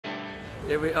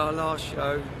Here we are, last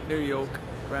show, New York,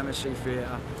 Gramercy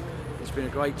Theatre. It's been a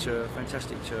great tour,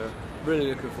 fantastic tour. Really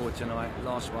looking forward to tonight,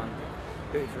 last one.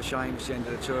 Bit of a shame it's the end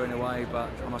of the tour in a way, but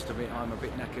I must admit I'm a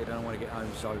bit knackered and I want to get home,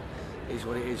 so it is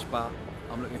what it is, but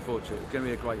I'm looking forward to it. It's going to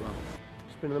be a great one.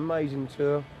 It's been an amazing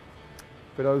tour,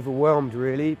 but overwhelmed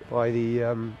really by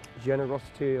the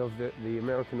generosity of the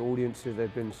American audiences.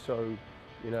 They've been so,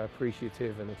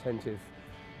 appreciative and attentive.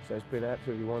 So it's been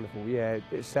absolutely wonderful. Yeah,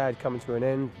 it's sad coming to an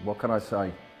end. What can I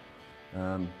say?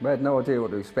 We had no idea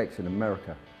what to expect in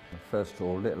America. The first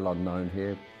tour, a little unknown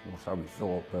here, or so we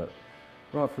thought, but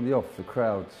right from the off, the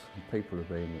crowds and people have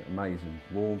been amazing,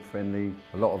 warm, friendly,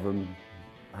 a lot of them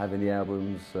having the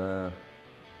albums.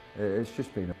 It's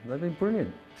just been, they've been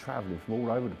brilliant, travelling from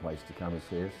all over the place to come and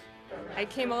see us. I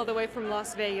came all the way from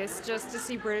Las Vegas just to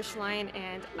see British Lion,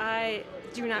 and I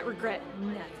do not regret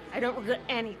nothing. I don't regret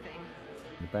anything.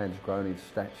 The band's grown in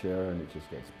stature and it just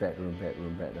gets better and better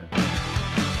and better.